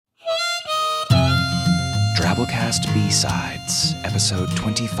Drabblecast B-Sides, Episode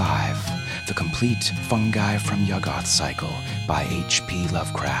 25, The Complete Fungi from Yuggoth Cycle by H.P.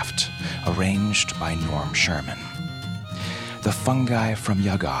 Lovecraft, arranged by Norm Sherman. The Fungi from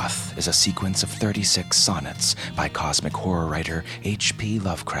Yuggoth is a sequence of 36 sonnets by cosmic horror writer H.P.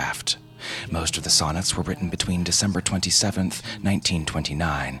 Lovecraft. Most of the sonnets were written between December 27,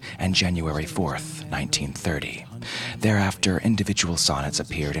 1929, and January 4, 1930. Thereafter, individual sonnets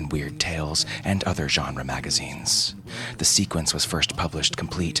appeared in Weird Tales and other genre magazines. The sequence was first published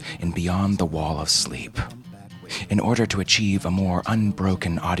complete in Beyond the Wall of Sleep. In order to achieve a more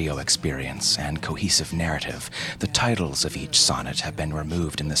unbroken audio experience and cohesive narrative, the titles of each sonnet have been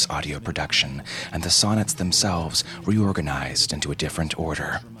removed in this audio production, and the sonnets themselves reorganized into a different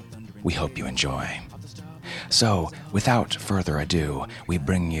order. We hope you enjoy. So, without further ado, we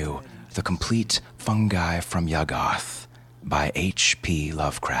bring you The Complete Fungi from Yuggoth by H.P.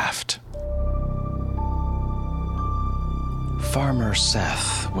 Lovecraft. Farmer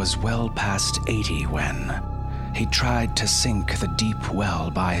Seth was well past 80 when he tried to sink the deep well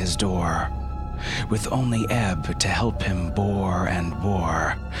by his door. With only ebb to help him bore and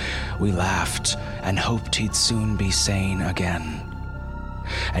bore, we laughed and hoped he'd soon be sane again.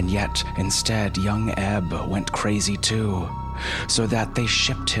 And yet, instead, young Ebb went crazy too, so that they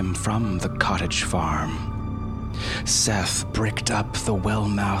shipped him from the cottage farm. Seth bricked up the well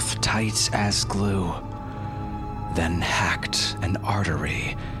mouth tight as glue, then hacked an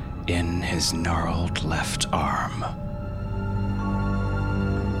artery in his gnarled left arm.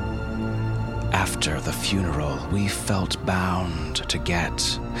 After the funeral, we felt bound to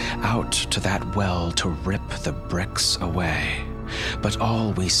get out to that well to rip the bricks away. But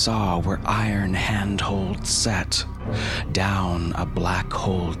all we saw were iron handholds set down a black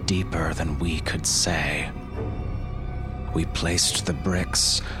hole deeper than we could say. We placed the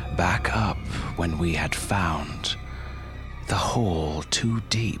bricks back up when we had found the hole too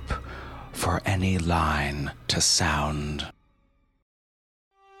deep for any line to sound.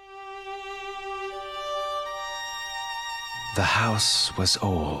 The house was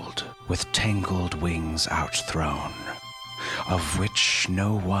old, with tangled wings outthrown, of which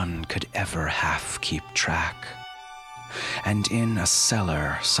no one could ever half keep track. And in a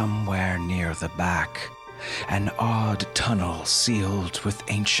cellar somewhere near the back, an odd tunnel sealed with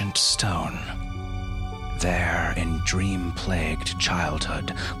ancient stone. There, in dream-plagued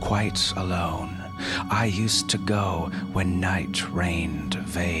childhood, quite alone, I used to go when night reigned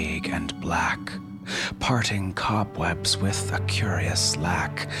vague and black, parting cobwebs with a curious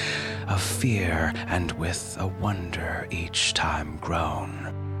lack of fear and with a wonder each time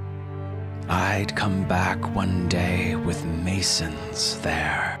grown. I'd come back one day with masons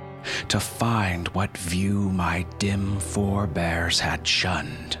there to find what view my dim forebears had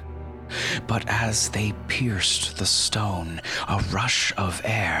shunned. But as they pierced the stone, a rush of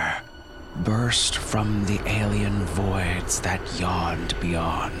air burst from the alien voids that yawned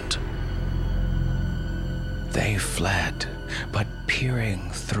beyond. They fled, but peering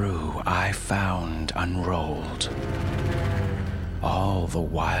through, I found unrolled all the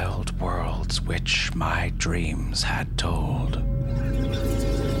wild worlds which my dreams had told.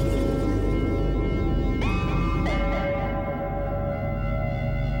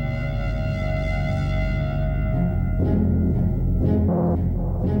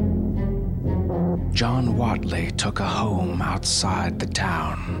 John Whatley took a home outside the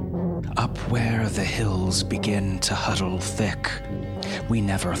town, up where the hills begin to huddle thick. We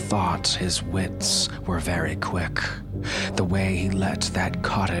never thought his wits were very quick, the way he let that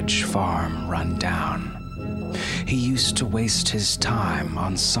cottage farm run down. He used to waste his time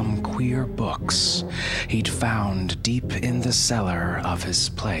on some queer books he'd found deep in the cellar of his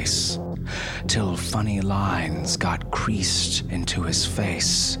place, till funny lines got creased into his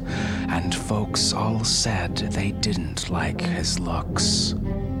face, and folks all said they didn't like his looks.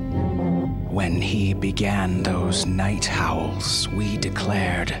 When he began those night howls, we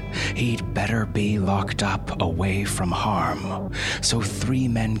declared he'd better be locked up away from harm. So 3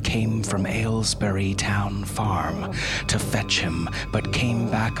 men came from Aylesbury Town Farm to fetch him, but came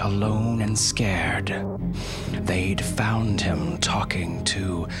back alone and scared. They'd found him talking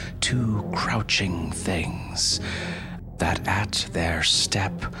to 2 crouching things that at their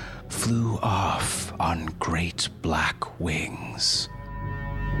step flew off on great black wings.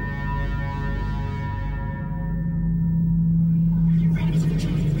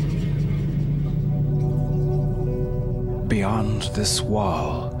 Beyond this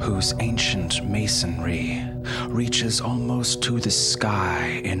wall, whose ancient masonry reaches almost to the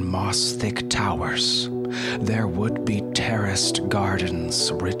sky in moss-thick towers, There would be terraced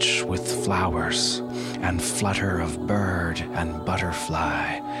gardens rich with flowers, and flutter of bird and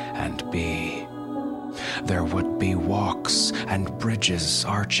butterfly and bee. There would be walks and bridges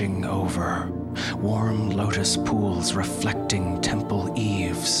arching over, warm lotus pools reflecting temple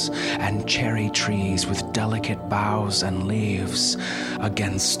eaves, and cherry trees with delicate boughs and leaves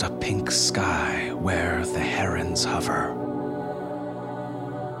against a pink sky where the herons hover.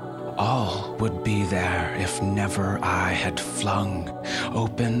 All would be there if never I had flung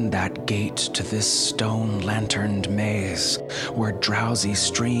open that gate to this stone-lanterned maze, where drowsy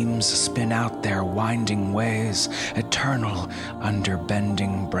streams spin out their winding ways, eternal under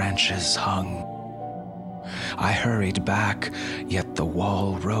bending branches hung. I hurried back, yet the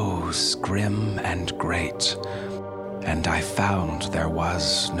wall rose grim and great, and I found there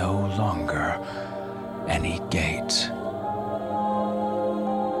was no longer any gate.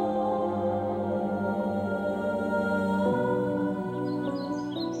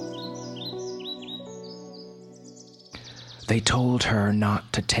 They told her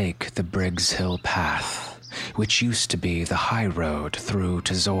not to take the Briggs Hill path, which used to be the high road through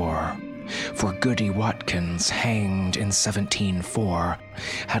to Zor, for Goody Watkins, hanged in 1704,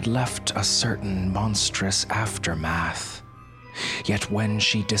 had left a certain monstrous aftermath. Yet when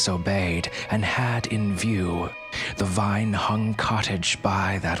she disobeyed and had in view the vine-hung cottage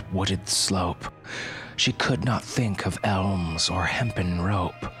by that wooded slope, she could not think of elms or hempen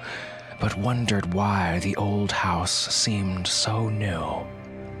rope, but wondered why the old house seemed so new.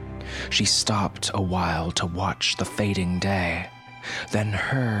 She stopped a while to watch the fading day, then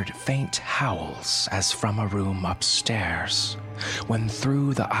heard faint howls as from a room upstairs, when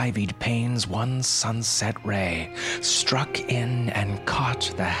through the ivied panes one sunset ray struck in and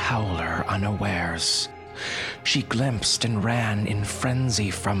caught the howler unawares. She glimpsed and ran in frenzy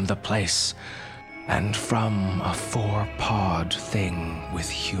from the place, and from a four-pawed thing with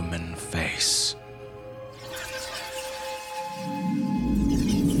human face.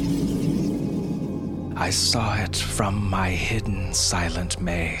 I saw it from my hidden silent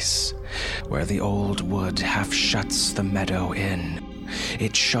maze, where the old wood half shuts the meadow in.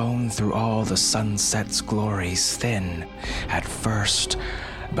 It shone through all the sunset's glories thin, at first,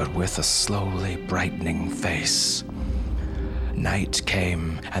 but with a slowly brightening face. Night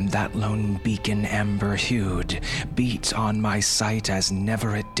came, and that lone beacon amber-hued beat on my sight as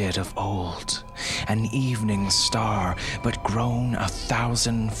never it did of old, an evening star, but grown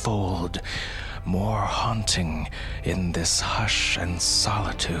 1,000-fold, more haunting in this hush and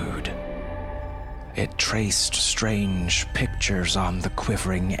solitude. It traced strange pictures on the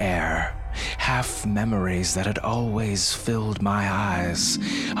quivering air, half memories that had always filled my eyes,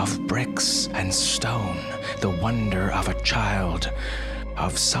 of bricks and stone, the wonder of a child,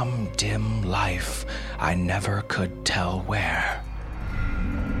 of some dim life I never could tell where.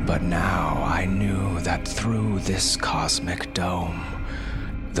 But now I knew that through this cosmic dome,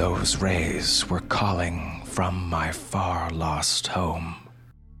 those rays were calling from my far-lost home.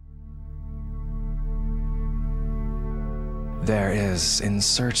 There is in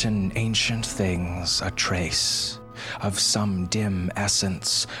certain ancient things a trace of some dim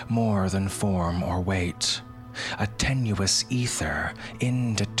essence more than form or weight, a tenuous ether,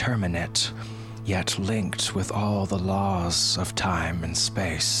 indeterminate, yet linked with all the laws of time and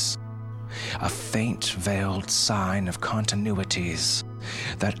space, a faint veiled sign of continuities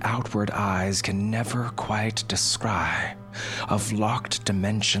that outward eyes can never quite descry, of locked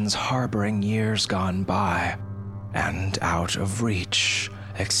dimensions harboring years gone by, and out of reach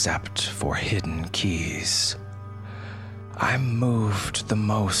except for hidden keys. I'm moved the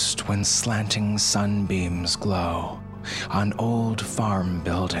most when slanting sunbeams glow on old farm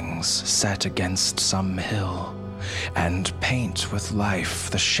buildings set against some hill, and paint with life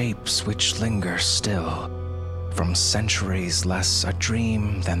the shapes which linger still, from centuries less a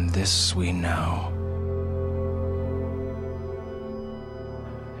dream than this we know.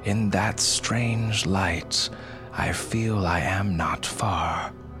 In that strange light, I feel I am not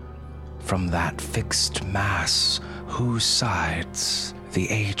far from that fixed mass whose sides the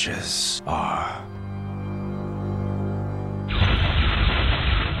ages are.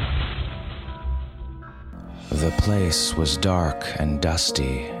 The place was dark and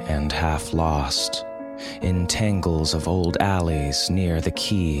dusty and half lost, in tangles of old alleys near the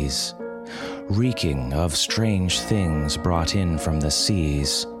quays, reeking of strange things brought in from the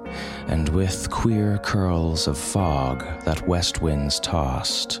seas, and with queer curls of fog that west winds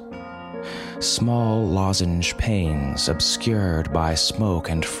tossed. Small lozenge panes obscured by smoke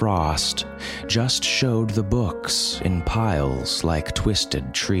and frost just showed the books in piles like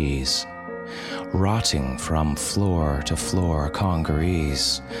twisted trees. rotting from floor to floor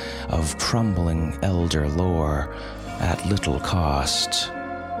congeries of crumbling elder lore at little cost.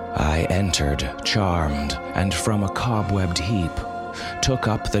 I entered, charmed, and from a cobwebbed heap, took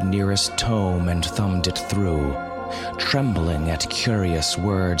up the nearest tome and thumbed it through, trembling at curious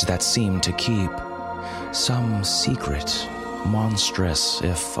words that seemed to keep some secret, monstrous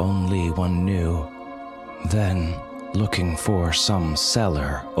if only one knew. Then, looking for some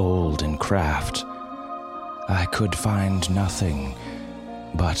cellar old in craft, I could find nothing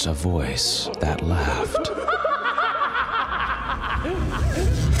but a voice that laughed.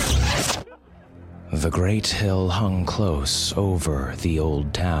 The great hill hung close over the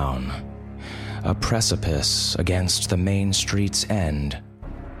old town, a precipice against the main street's end,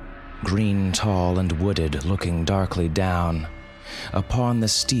 green, tall, and wooded, looking darkly down upon the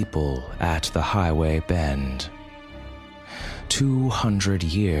steeple at the highway bend. 200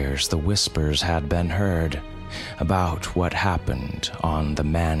 years the whispers had been heard about what happened on the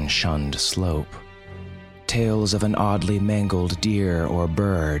man-shunned slope. Tales of an oddly mangled deer or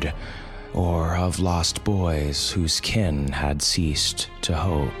bird, or of lost boys whose kin had ceased to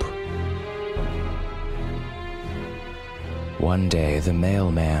hope. One day the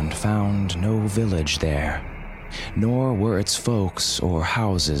mailman found no village there, nor were its folks or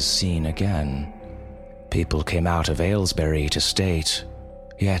houses seen again. People came out of Aylesbury to state,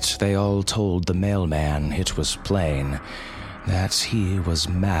 yet they all told the mailman it was plain that he was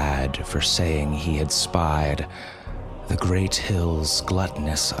mad for saying he had spied the great hill's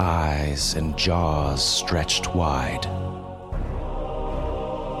gluttonous eyes and jaws stretched wide.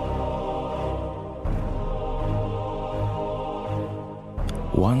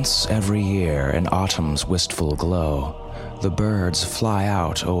 Once every year in autumn's wistful glow, the birds fly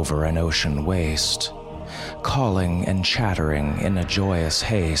out over an ocean waste, calling and chattering in a joyous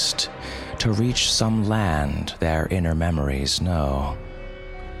haste to reach some land their inner memories know.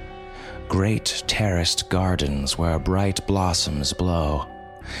 Great terraced gardens where bright blossoms blow,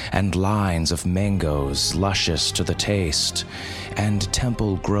 and lines of mangoes luscious to the taste, and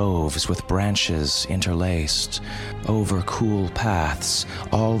temple groves with branches interlaced, over cool paths,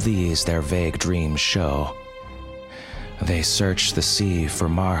 all these their vague dreams show. They search the sea for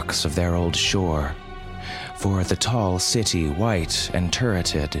marks of their old shore, for the tall city white and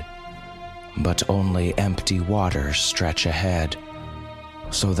turreted, but only empty waters stretch ahead,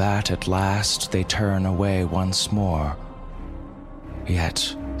 so that at last they turn away once more.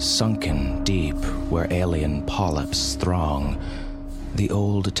 Yet, sunken deep where alien polyps throng, the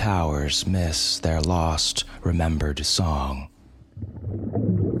old towers miss their lost, remembered song.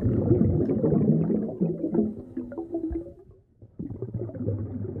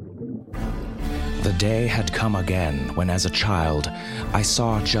 The day had come again when, as a child, I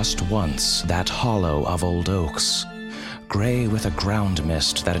saw just once that hollow of old oaks, gray with a ground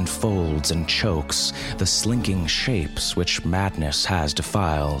mist that enfolds and chokes the slinking shapes which madness has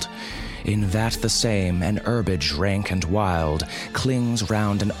defiled. In that the same an herbage rank and wild clings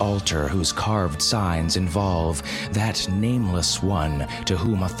round an altar whose carved signs involve that nameless one to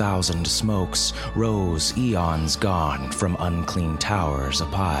whom 1,000 smokes rose eons gone from unclean towers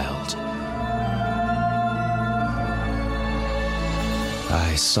appiled.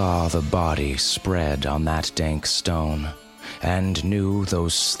 I saw the body spread on that dank stone, and knew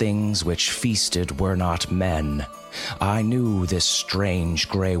those things which feasted were not men. I knew this strange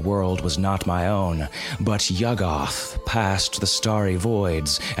grey world was not my own, but Yuggoth past the starry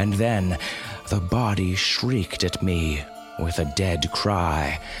voids, and then the body shrieked at me with a dead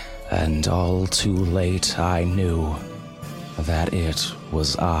cry, and all too late I knew that it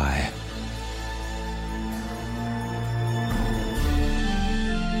was I.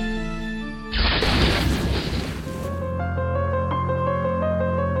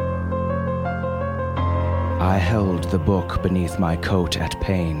 I held the book beneath my coat at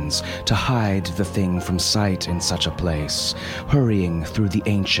pains to hide the thing from sight in such a place, hurrying through the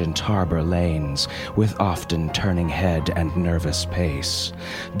ancient harbor lanes with often turning head and nervous pace.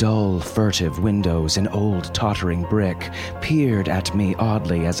 Dull, furtive windows in old tottering brick peered at me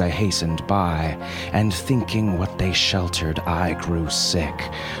oddly as I hastened by, and thinking what they sheltered I grew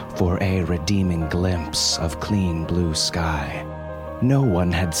sick for a redeeming glimpse of clean blue sky. No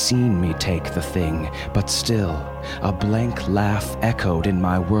one had seen me take the thing, but still, a blank laugh echoed in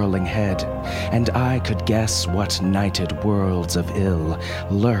my whirling head, and I could guess what nighted worlds of ill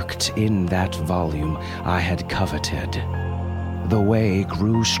lurked in that volume I had coveted. The way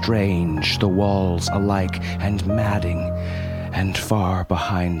grew strange, the walls alike and madding, and far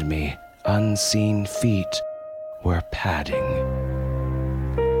behind me, unseen feet were padding.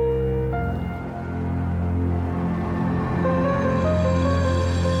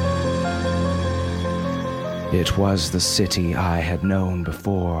 It was the city I had known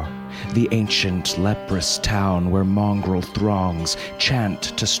before, the ancient leprous town where mongrel throngs chant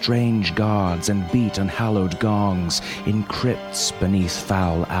to strange gods and beat unhallowed gongs in crypts beneath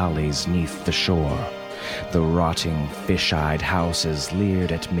foul alleys neath the shore. The rotting, fish-eyed houses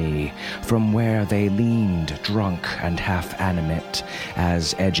leered at me from where they leaned, drunk and half-animate,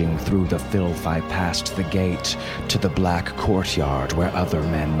 as edging through the filth I passed the gate to the black courtyard where other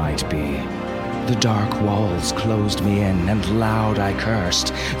men might be. The dark walls closed me in, and loud I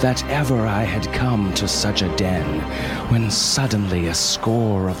cursed that ever I had come to such a den, when suddenly a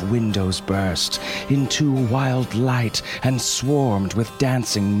score of windows burst into wild light and swarmed with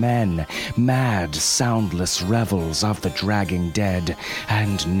dancing men, mad, soundless revels of the dragging dead,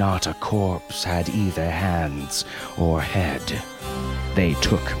 and not a corpse had either hands or head. They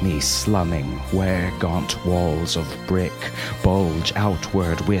took me slumming where gaunt walls of brick bulge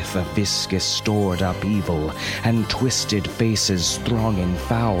outward with a viscous stored-up evil, and twisted faces thronging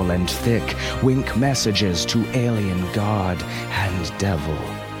foul and thick wink messages to alien god and devil.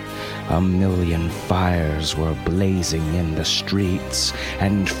 A million fires were blazing in the streets,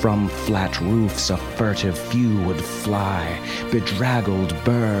 and from flat roofs a furtive few would fly, bedraggled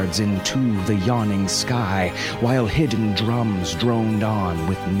birds into the yawning sky, while hidden drums droned on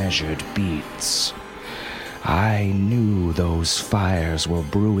with measured beats. I knew those fires were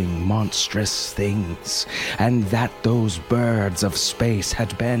brewing monstrous things, and that those birds of space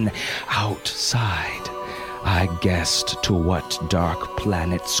had been outside. I guessed to what dark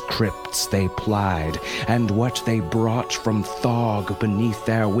planets' crypts they plied, and what they brought from Thog beneath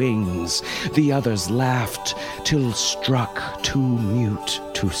their wings. The others laughed, till struck too mute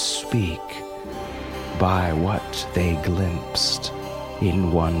to speak, by what they glimpsed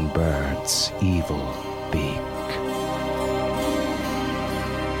in one bird's evil beak.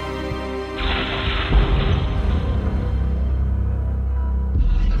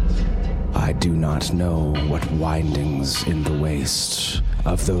 I do not know what windings in the waste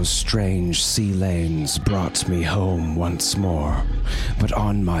of those strange sea lanes brought me home once more, but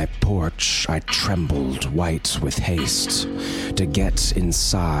on my porch I trembled white with haste to get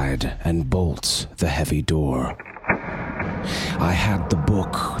inside and bolt the heavy door. I had the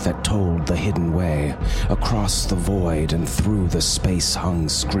book that told the hidden way across the void and through the space-hung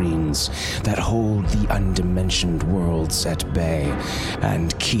screens that hold the undimensioned worlds at bay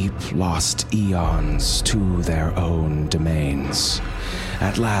and keep lost eons to their own domains.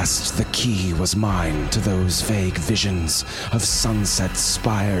 At last, the key was mine to those vague visions of sunset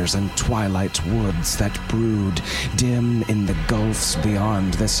spires and twilight woods that brood dim in the gulfs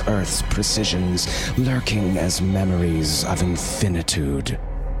beyond this earth's precisions, lurking as memories of infinitude.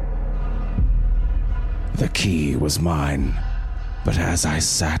 The key was mine, but as I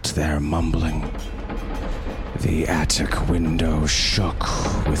sat there mumbling, the attic window shook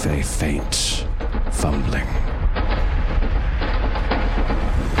with a faint fumbling.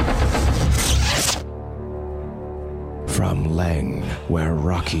 From Leng, where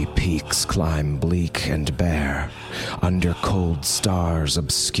rocky peaks climb bleak and bare, under cold stars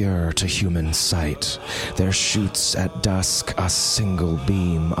obscure to human sight, there shoots at dusk a single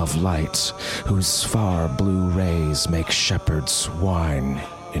beam of light, whose far blue rays make shepherds whine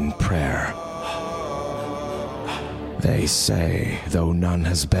in prayer. They say, though none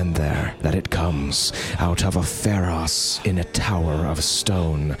has been there, that it comes out of a pharos in a tower of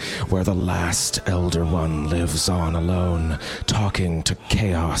stone, where the last Elder One lives on alone, talking to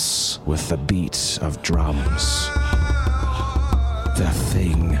chaos with the beat of drums. The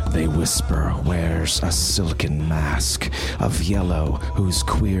thing, they whisper, wears a silken mask of yellow whose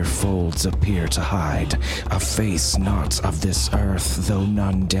queer folds appear to hide a face not of this earth, though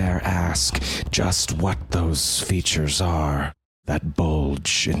none dare ask just what those features are that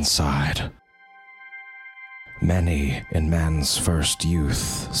bulge inside. Many in man's first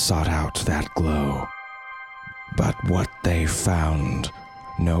youth sought out that glow, but what they found,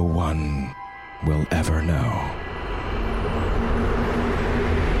 no one will ever know.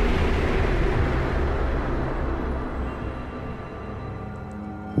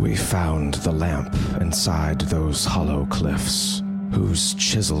 We found the lamp inside those hollow cliffs, whose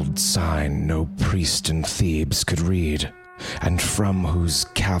chiseled sign no priest in Thebes could read, and from whose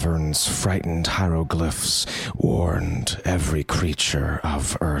caverns frightened hieroglyphs warned every creature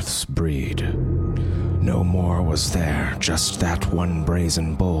of earth's breed. No more was there, just that one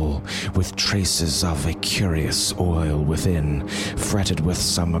brazen bowl, with traces of a curious oil within, fretted with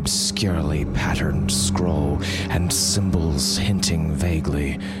some obscurely patterned scroll, and symbols hinting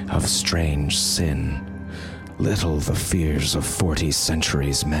vaguely of strange sin. Little the fears of 40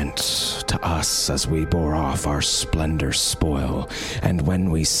 centuries meant to us as we bore off our splendor spoil, and when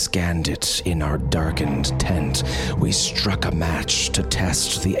we scanned it in our darkened tent, we struck a match to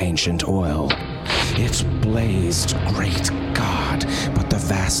test the ancient oil. It blazed, great God, but the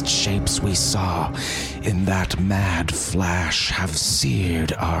vast shapes we saw in that mad flash have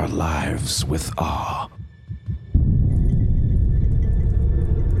seared our lives with awe.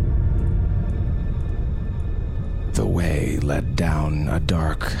 The way led down a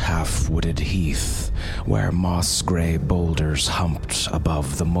dark, half-wooded heath, where moss-gray boulders humped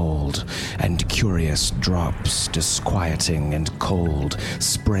above the mold, and curious drops, disquieting and cold,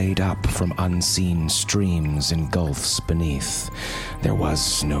 sprayed up from unseen streams in gulfs beneath. There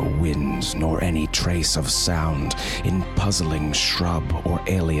was no wind, nor any trace of sound in puzzling shrub or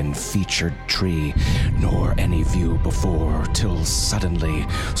alien-featured tree, nor any view before, till suddenly,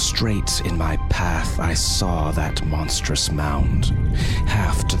 straight in my path, I saw that monstrous mound.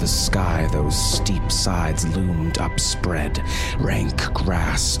 Half to the sky those steep sides loomed upspread,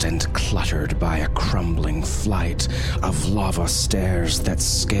 rank-grassed and cluttered by a crumbling flight of lava stairs that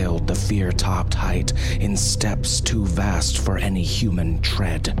scaled the fear-topped height in steps too vast for any human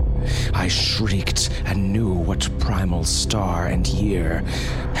tread. I shrieked and knew what primal star and year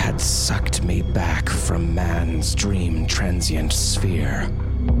had sucked me back from man's dream transient sphere.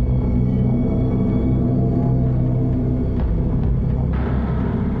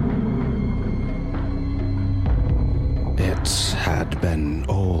 It had been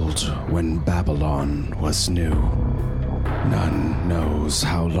old when Babylon was new. None knows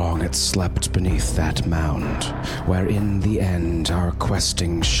how long it slept beneath that mound, where in the end our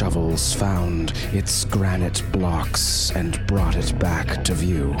questing shovels found its granite blocks and brought it back to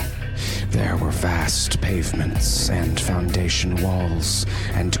view. There were vast pavements and foundation walls,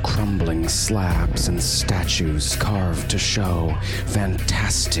 and crumbling slabs and statues carved to show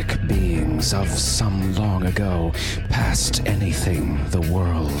fantastic beings of some long ago, past anything the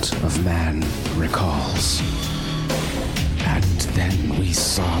world of man recalls. And then we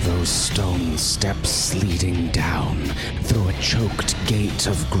saw those stone steps leading down through a choked gate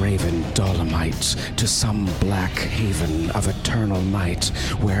of graven dolomite to some black haven of eternal night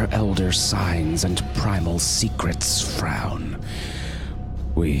where elder signs and primal secrets frown.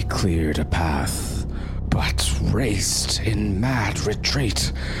 We cleared a path, but raced in mad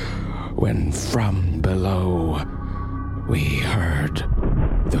retreat when from below we heard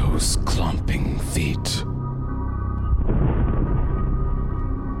those clomping feet.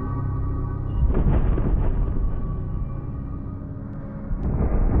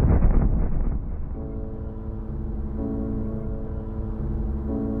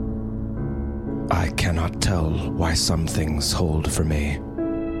 I cannot tell why some things hold for me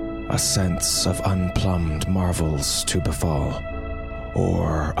a sense of unplumbed marvels to befall,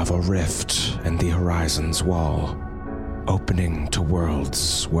 or of a rift in the horizon's wall, opening to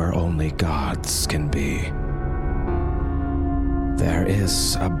worlds where only gods can be. There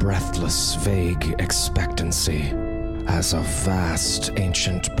is a breathless, vague expectancy, as of vast,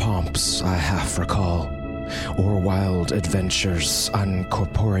 ancient pomps I half recall, or wild adventures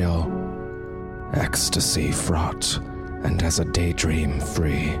uncorporeal, ecstasy fraught, and as a daydream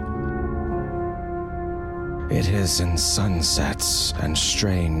free. It is in sunsets and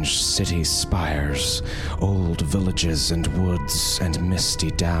strange city spires, old villages and woods and misty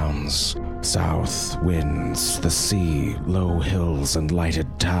downs, south winds, the sea, low hills and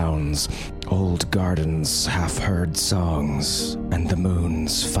lighted towns, old gardens, half-heard songs, and the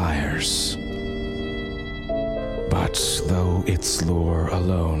moon's fires. But though its lure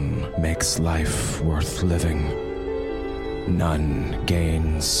alone makes life worth living, none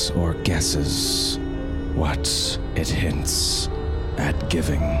gains or guesses what it hints at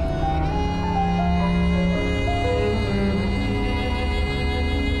giving.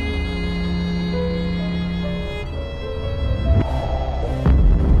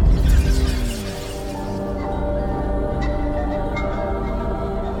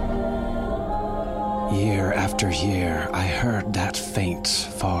 Year after year, I heard that faint,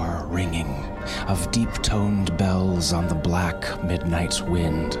 far ringing of deep-toned bells on the black midnight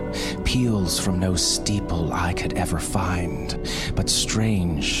wind, peals from no steeple I could ever find, but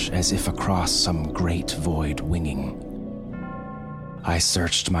strange as if across some great void winging. I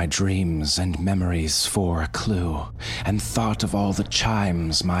searched my dreams and memories for a clue, and thought of all the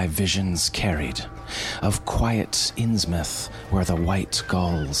chimes my visions carried, of quiet Innsmouth where the white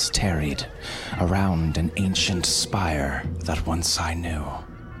gulls tarried, around an ancient spire that once I knew.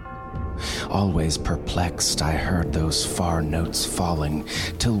 Always perplexed, I heard those far notes falling,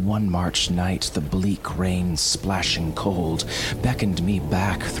 till one March night the bleak rain splashing cold beckoned me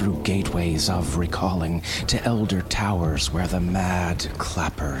back through gateways of recalling to elder towers where the mad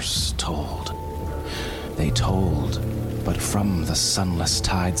clappers tolled. They tolled, but from the sunless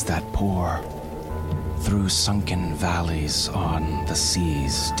tides that pour, through sunken valleys on the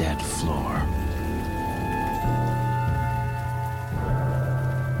sea's dead floor.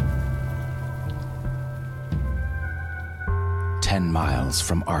 10 miles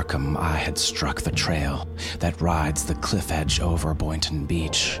from Arkham, I had struck the trail that rides the cliff edge over Boynton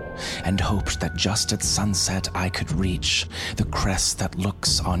Beach, and hoped that just at sunset I could reach the crest that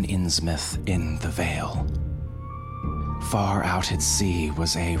looks on Innsmouth in the Vale. Far out at sea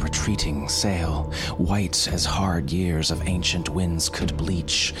was a retreating sail, white as hard years of ancient winds could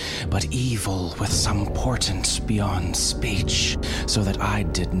bleach, but evil with some portent beyond speech, so that I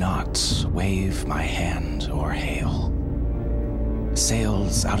did not wave my hand or hail.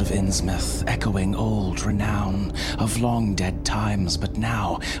 Sails out of Innsmouth, echoing old renown of long dead times, but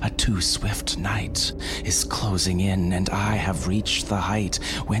now a too swift night is closing in, and I have reached the height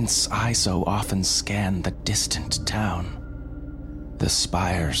whence I so often scan the distant town. The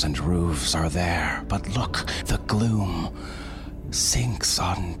spires and roofs are there, but look, the gloom sinks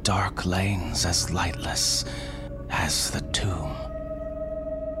on dark lanes as lightless as the tomb.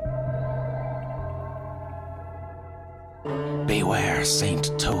 "Beware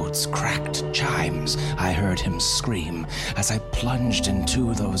St. Toad's cracked chimes," I heard him scream as I plunged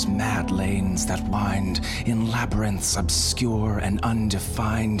into those mad lanes that wind in labyrinths obscure and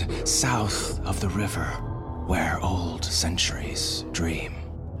undefined south of the river where old centuries dream.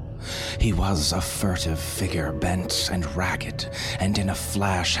 He was a furtive figure, bent and ragged, and in a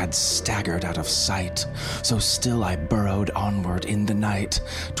flash had staggered out of sight. So still I burrowed onward in the night,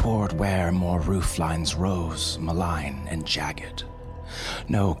 toward where more roof lines rose, malign and jagged.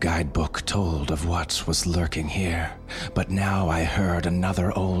 No guidebook told of what was lurking here, but now I heard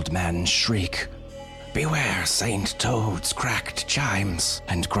another old man shriek, "Beware St. Toad's cracked chimes,"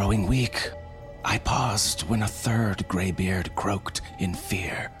 and growing weak, I paused when a third graybeard croaked in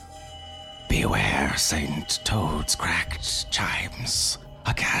fear, "Beware St. Toad's cracked chimes."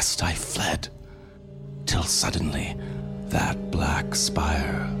 Aghast I fled, till suddenly that black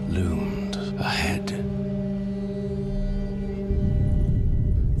spire loomed ahead.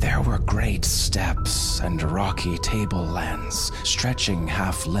 There were great steps and rocky tablelands, stretching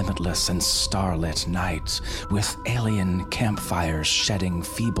half limitless and starlit night, with alien campfires shedding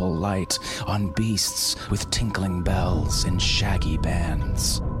feeble light on beasts with tinkling bells in shaggy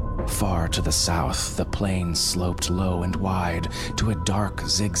bands. Far to the south, the plain sloped low and wide to a dark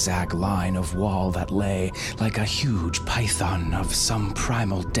zigzag line of wall that lay like a huge python of some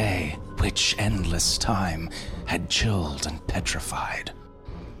primal day, which endless time had chilled and petrified.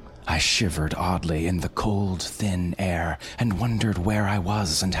 I shivered oddly in the cold, thin air and wondered where I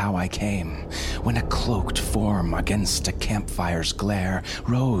was and how I came, when a cloaked form against a campfire's glare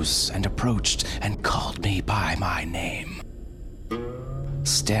rose and approached and called me by my name.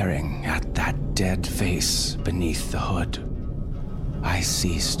 Staring at that dead face beneath the hood, I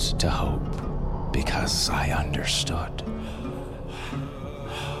ceased to hope because I understood.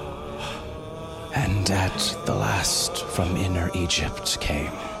 And at the last from inner Egypt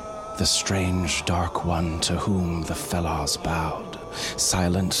came the strange dark one to whom the fellows bowed,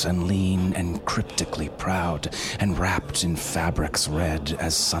 silent and lean and cryptically proud, and wrapped in fabrics red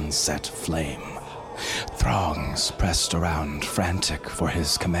as sunset flame. Throngs pressed around, frantic for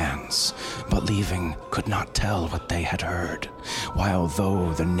his commands, but leaving could not tell what they had heard, while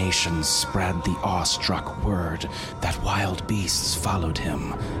though the nations spread the awestruck word that wild beasts followed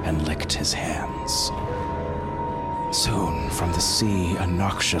him and licked his hands. Soon from the sea a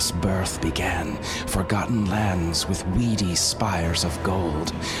noxious birth began, forgotten lands with weedy spires of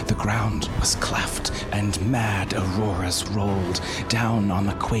gold. The ground was cleft, and mad auroras rolled down on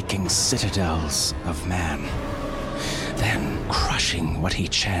the quaking citadels of man. Then, crushing what he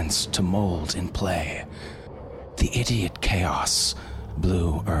chanced to mold in play, the idiot chaos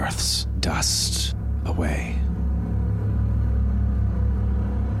blew Earth's dust away.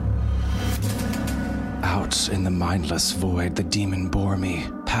 Out in the mindless void, the demon bore me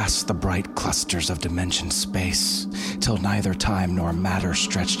past the bright clusters of dimension space, till neither time nor matter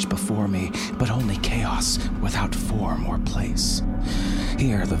stretched before me, but only chaos without form or place.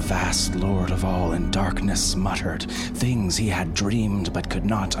 Here the vast Lord of all in darkness muttered things he had dreamed but could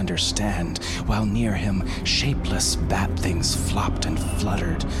not understand, while near him shapeless bat things flopped and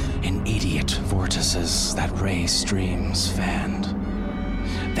fluttered in idiot vortices that ray streams fanned.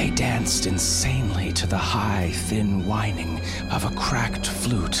 They danced insanely to the high, thin whining of a cracked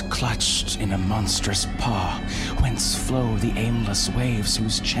flute clutched in a monstrous paw, whence flow the aimless waves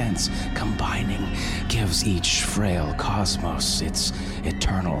whose chance combining gives each frail cosmos its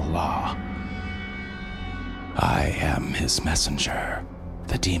eternal law. I am his messenger,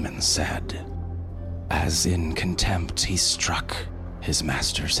 the demon said, as in contempt he struck his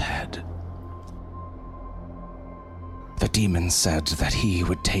master's head. The demon said that he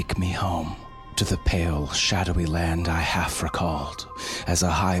would take me home to the pale, shadowy land I half recalled as a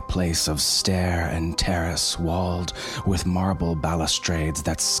high place of stair and terrace walled with marble balustrades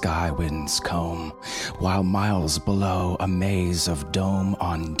that sky winds comb, while miles below a maze of dome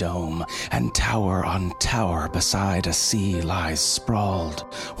on dome and tower on tower beside a sea lies sprawled.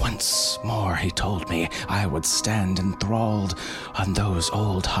 Once more, he told me, I would stand enthralled on those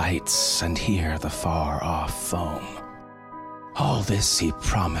old heights and hear the far-off foam. All this he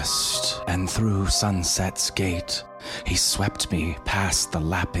promised, and through sunset's gate he swept me past the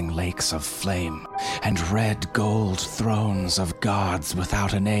lapping lakes of flame and red gold thrones of gods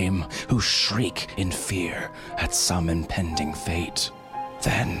without a name who shriek in fear at some impending fate.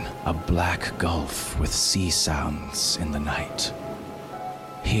 Then a black gulf with sea sounds in the night.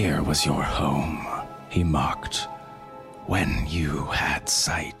 Here was your home, he mocked, when you had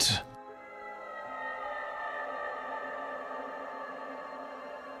sight.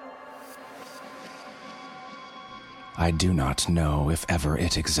 I do not know if ever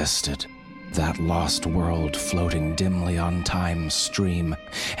it existed, that lost world floating dimly on time's stream,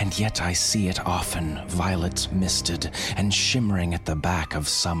 and yet I see it often, violet misted, and shimmering at the back of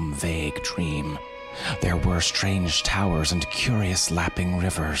some vague dream. There were strange towers and curious lapping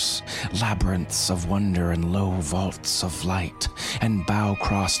rivers, labyrinths of wonder and low vaults of light, and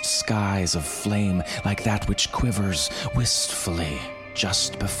bow-crossed skies of flame like that which quivers wistfully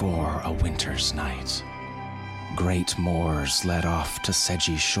just before a winter's night. Great moors led off to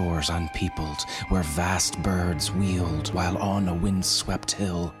sedgy shores unpeopled, where vast birds wheeled, while on a wind-swept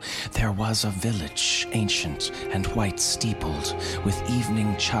hill there was a village, ancient and white-steepled, with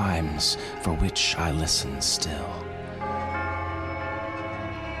evening chimes for which I listen still.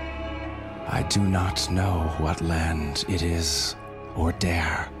 I do not know what land it is or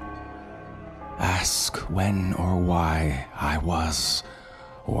dare ask when or why I was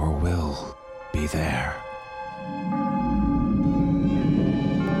or will be there.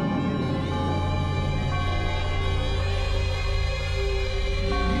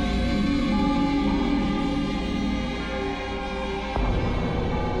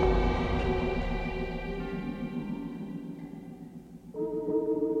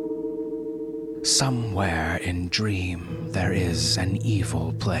 Somewhere in dream there is an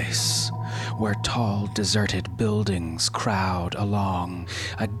evil place, where tall deserted buildings crowd along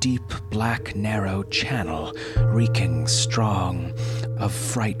a deep black narrow channel reeking strong of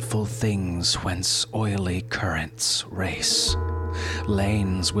frightful things whence oily currents race.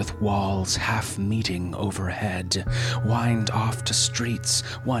 Lanes with walls half meeting overhead wind off to streets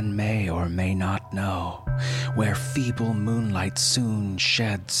one may or may not know, where feeble moonlight soon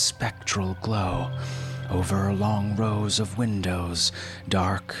sheds spectral glow over long rows of windows,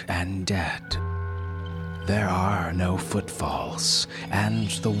 dark and dead. There are no footfalls, and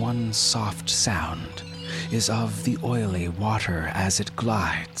the one soft sound is of the oily water as it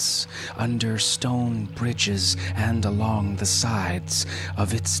glides under stone bridges and along the sides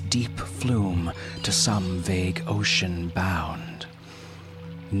of its deep flume to some vague ocean bound.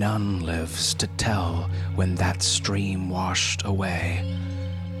 None lives to tell when that stream washed away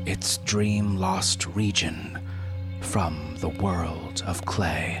its dream-lost region from the world of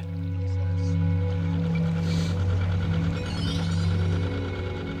clay.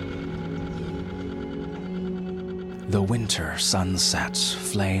 The winter sunset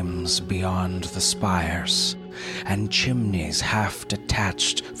flames beyond the spires, and chimneys half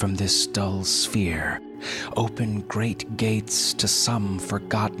detached from this dull sphere open great gates to some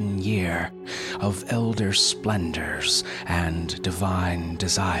forgotten year of elder splendors and divine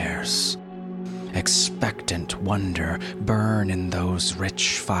desires. Expectant wonder burn in those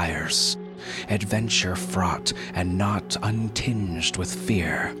rich fires, adventure fraught and not untinged with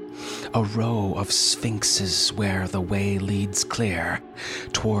fear, a row of sphinxes where the way leads clear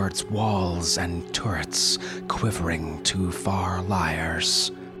towards walls and turrets quivering to far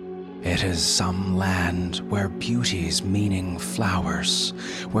lyres. It is some land where beauty's meaning flowers,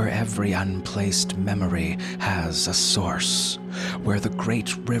 where every unplaced memory has a source, where the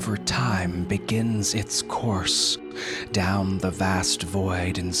great river time begins its course down the vast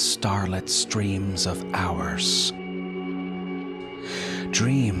void in starlit streams of hours.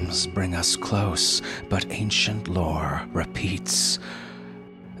 Dreams bring us close, but ancient lore repeats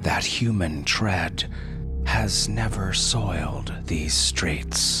that human tread has never soiled these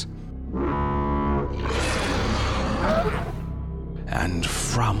streets. And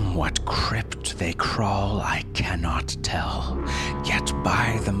from what crypt they crawl I cannot tell, yet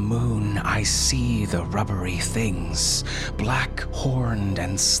by the moon I see the rubbery things, black-horned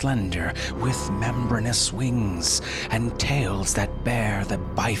and slender, with membranous wings, and tails that bear the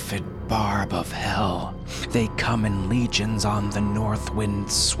bifid barb of hell. They come in legions on the north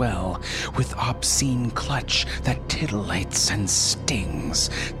wind's swell, with obscene clutch that titillates and stings,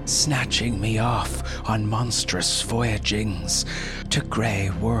 snatching me off on monstrous voyagings to gray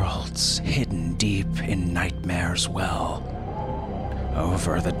worlds hidden deep in nightmare's well.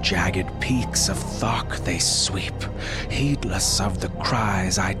 Over the jagged peaks of Thok they sweep, heedless of the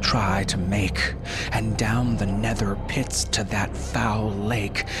cries I try to make, and down the nether pits to that foul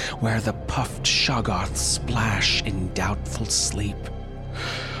lake where the puffed Yuggoths splash in doubtful sleep.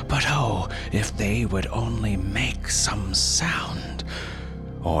 But oh, if they would only make some sound,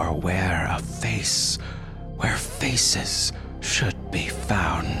 or wear a face where faces should be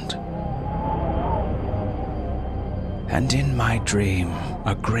found. And in my dream,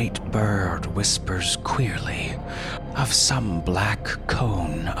 a great bird whispers queerly of some black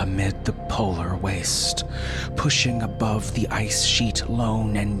cone amid the polar waste, pushing above the ice sheet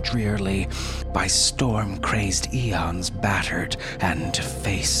lone and drearily, by storm-crazed eons battered and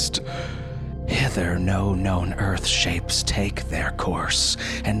defaced. Hither no known earth shapes take their course,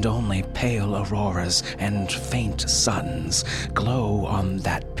 and only pale auroras and faint suns glow on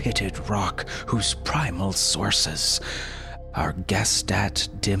that pitted rock whose primal sources are guessed at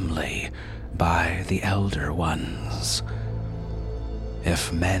dimly by the elder ones.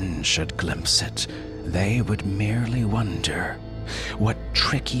 If men should glimpse it, they would merely wonder what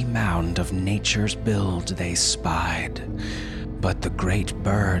tricky mound of nature's build they spied. But the great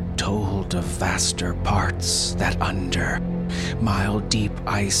bird told of vaster parts that under mile-deep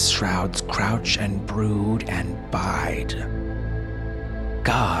ice shrouds crouch and brood and bide.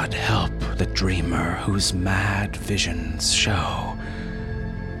 God help the dreamer whose mad visions show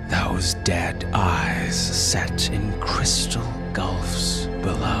those dead eyes set in crystal gulfs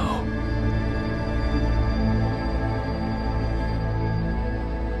below.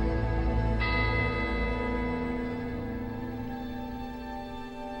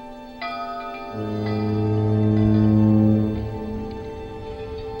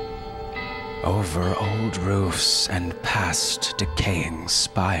 Over old roofs and past decaying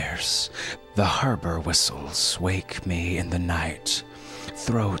spires, the harbor whistles wake me in the night.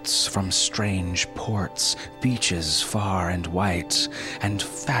 Throats from strange ports, beaches far and white, and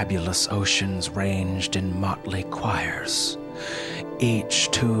fabulous oceans ranged in motley choirs. Each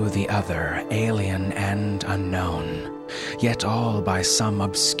to the other, alien and unknown, yet all by some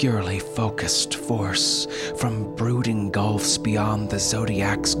obscurely focused force, from brooding gulfs beyond the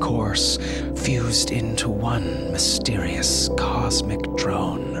zodiac's course, fused into one mysterious cosmic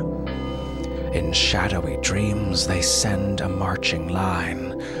drone. In shadowy dreams they send a marching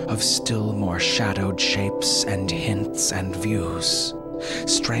line of still more shadowed shapes and hints and views,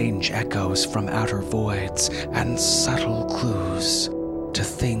 strange echoes from outer voids and subtle clues to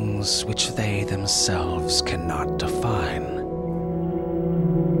things which they themselves cannot define.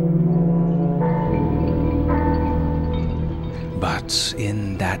 But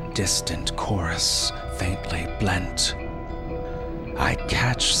in that distant chorus, faintly blent, I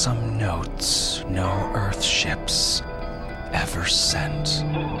catch some notes no earth ships ever sent.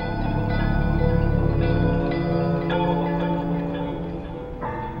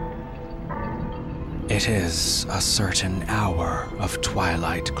 It is a certain hour of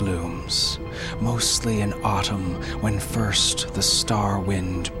twilight glooms, mostly in autumn when first the star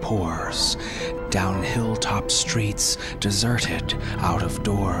wind pours, down hilltop streets deserted out of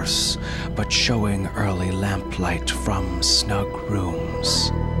doors, but showing early lamplight from snug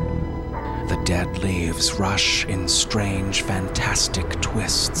rooms. The dead leaves rush in strange, fantastic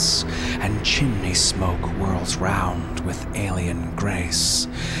twists, and chimney smoke whirls round with alien grace,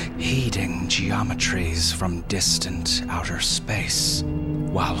 heeding geometries from distant outer space,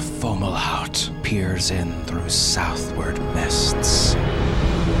 while Fomalhaut peers in through southward mists.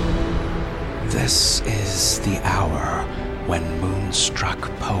 This is the hour when moonstruck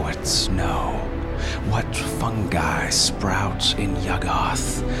poets know what fungi sprout in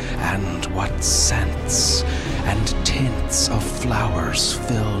Yuggoth, and what scents and tints of flowers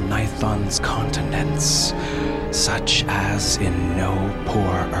fill Nithon's continents, such as in no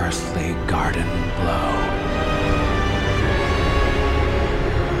poor earthly garden blow.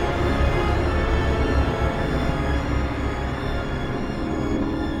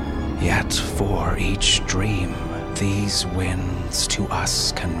 For each dream these winds to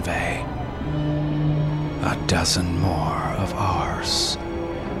us convey, a dozen more of ours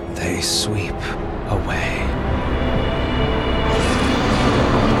they sweep away.